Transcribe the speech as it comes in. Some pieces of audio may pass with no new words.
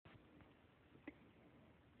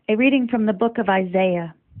A reading from the book of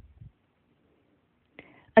Isaiah.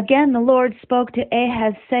 Again the Lord spoke to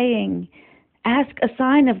Ahaz, saying, Ask a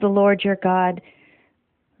sign of the Lord your God.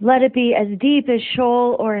 Let it be as deep as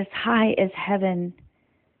Sheol or as high as heaven.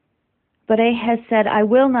 But Ahaz said, I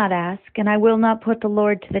will not ask, and I will not put the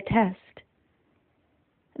Lord to the test.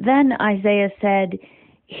 Then Isaiah said,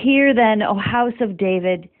 Hear then, O house of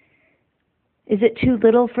David. Is it too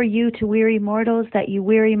little for you to weary mortals, that you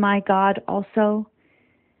weary my God also?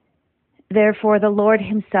 Therefore the Lord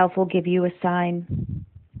himself will give you a sign.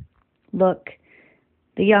 Look,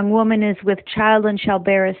 the young woman is with child and shall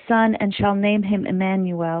bear a son, and shall name him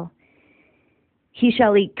Emmanuel. He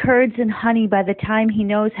shall eat curds and honey by the time he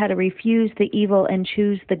knows how to refuse the evil and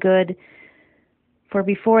choose the good. For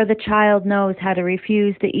before the child knows how to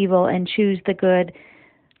refuse the evil and choose the good,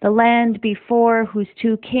 the land before whose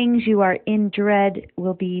two kings you are in dread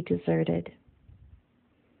will be deserted.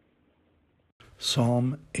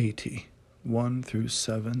 Psalm 80, 1 through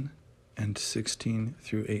 7 and 16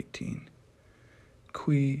 through 18.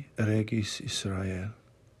 Qui regis Israel.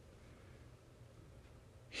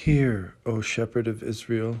 Hear, O shepherd of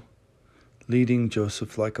Israel, leading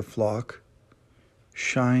Joseph like a flock.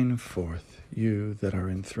 Shine forth, you that are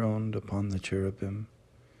enthroned upon the cherubim.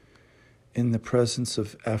 In the presence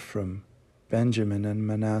of Ephraim, Benjamin, and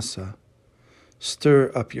Manasseh, stir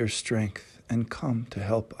up your strength and come to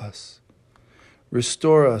help us.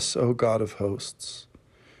 Restore us, O God of hosts.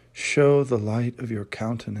 Show the light of your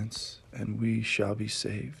countenance, and we shall be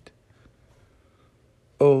saved.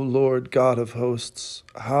 O Lord God of hosts,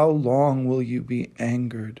 how long will you be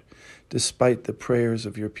angered despite the prayers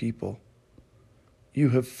of your people? You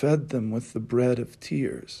have fed them with the bread of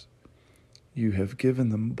tears. You have given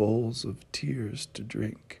them bowls of tears to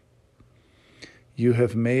drink. You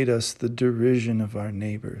have made us the derision of our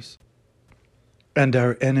neighbors, and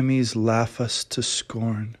our enemies laugh us to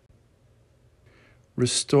scorn.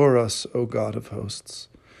 Restore us, O God of hosts.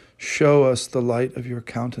 Show us the light of your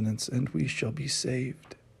countenance, and we shall be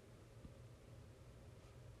saved.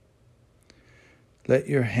 Let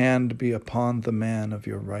your hand be upon the man of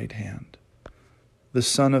your right hand, the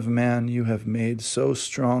Son of Man you have made so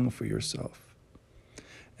strong for yourself.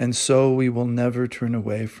 And so we will never turn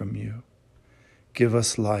away from you. Give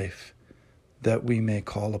us life, that we may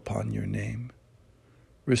call upon your name.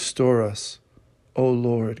 Restore us, O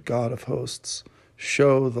Lord God of hosts.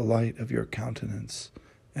 Show the light of your countenance,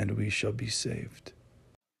 and we shall be saved.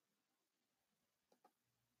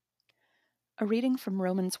 A reading from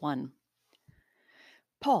Romans 1.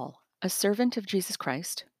 Paul, a servant of Jesus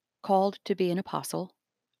Christ, called to be an apostle,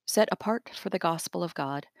 set apart for the gospel of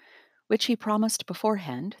God, which he promised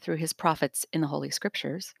beforehand through his prophets in the Holy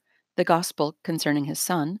Scriptures, the gospel concerning his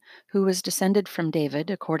Son, who was descended from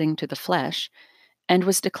David according to the flesh, and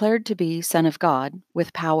was declared to be Son of God,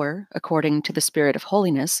 with power, according to the Spirit of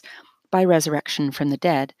holiness, by resurrection from the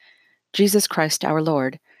dead, Jesus Christ our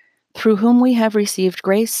Lord, through whom we have received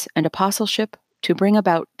grace and apostleship to bring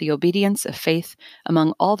about the obedience of faith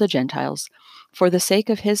among all the Gentiles, for the sake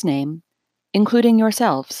of his name, including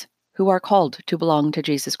yourselves, who are called to belong to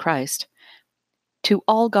Jesus Christ. To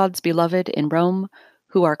all God's beloved in Rome,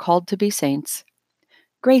 who are called to be saints,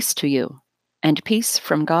 grace to you, and peace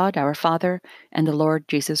from God our Father and the Lord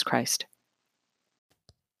Jesus Christ.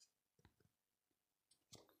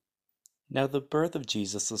 Now the birth of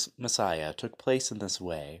Jesus the Messiah took place in this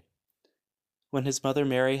way. When his mother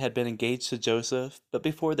Mary had been engaged to Joseph, but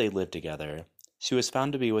before they lived together, she was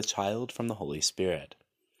found to be with child from the Holy Spirit.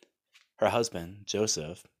 Her husband,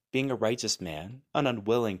 Joseph, being a righteous man and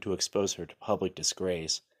unwilling to expose her to public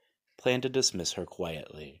disgrace, planned to dismiss her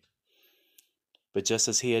quietly. But just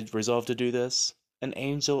as he had resolved to do this, an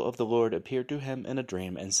angel of the Lord appeared to him in a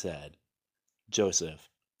dream and said, Joseph,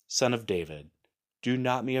 son of David, do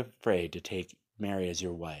not be afraid to take Mary as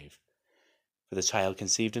your wife, for the child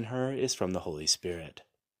conceived in her is from the Holy Spirit.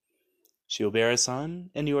 She will bear a son,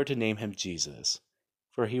 and you are to name him Jesus,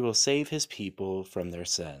 for he will save his people from their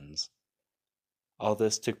sins. All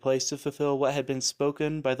this took place to fulfill what had been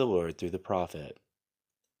spoken by the Lord through the prophet.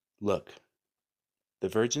 Look, the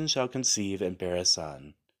virgin shall conceive and bear a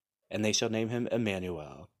son, and they shall name him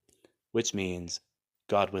Emmanuel, which means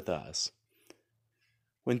God with us.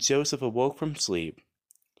 When Joseph awoke from sleep,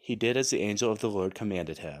 he did as the angel of the Lord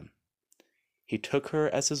commanded him. He took her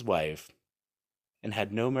as his wife, and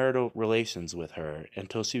had no marital relations with her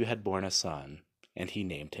until she had borne a son, and he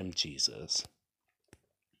named him Jesus.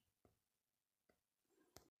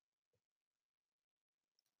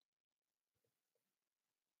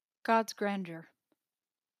 God's Grandeur,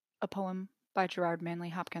 a poem by Gerard Manley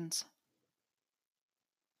Hopkins.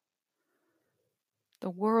 The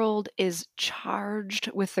world is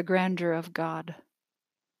charged with the grandeur of God.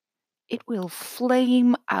 It will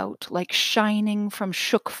flame out like shining from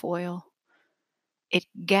shook foil. It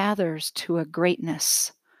gathers to a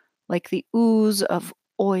greatness like the ooze of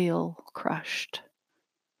oil crushed.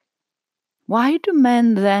 Why do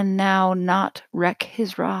men then now not reck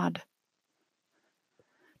his rod?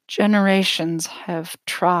 Generations have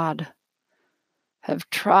trod,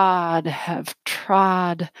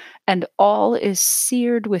 and all is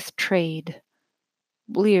seared with trade,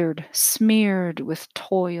 bleared, smeared with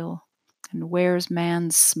toil, and wears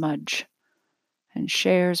man's smudge, and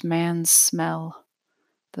shares man's smell.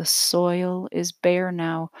 The soil is bare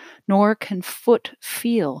now, nor can foot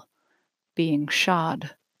feel being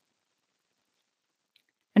shod.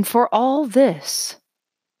 And for all this,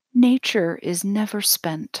 nature is never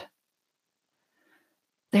spent.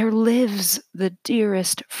 There lives the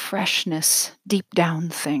dearest freshness deep down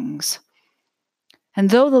things. And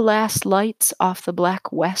though the last lights off the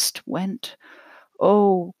black west went,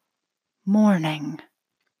 oh, morning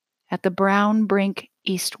at the brown brink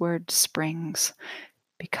eastward springs,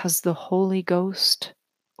 because the Holy Ghost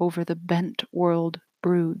over the bent world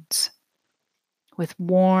broods, with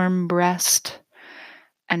warm breast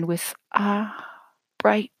and with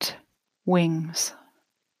bright wings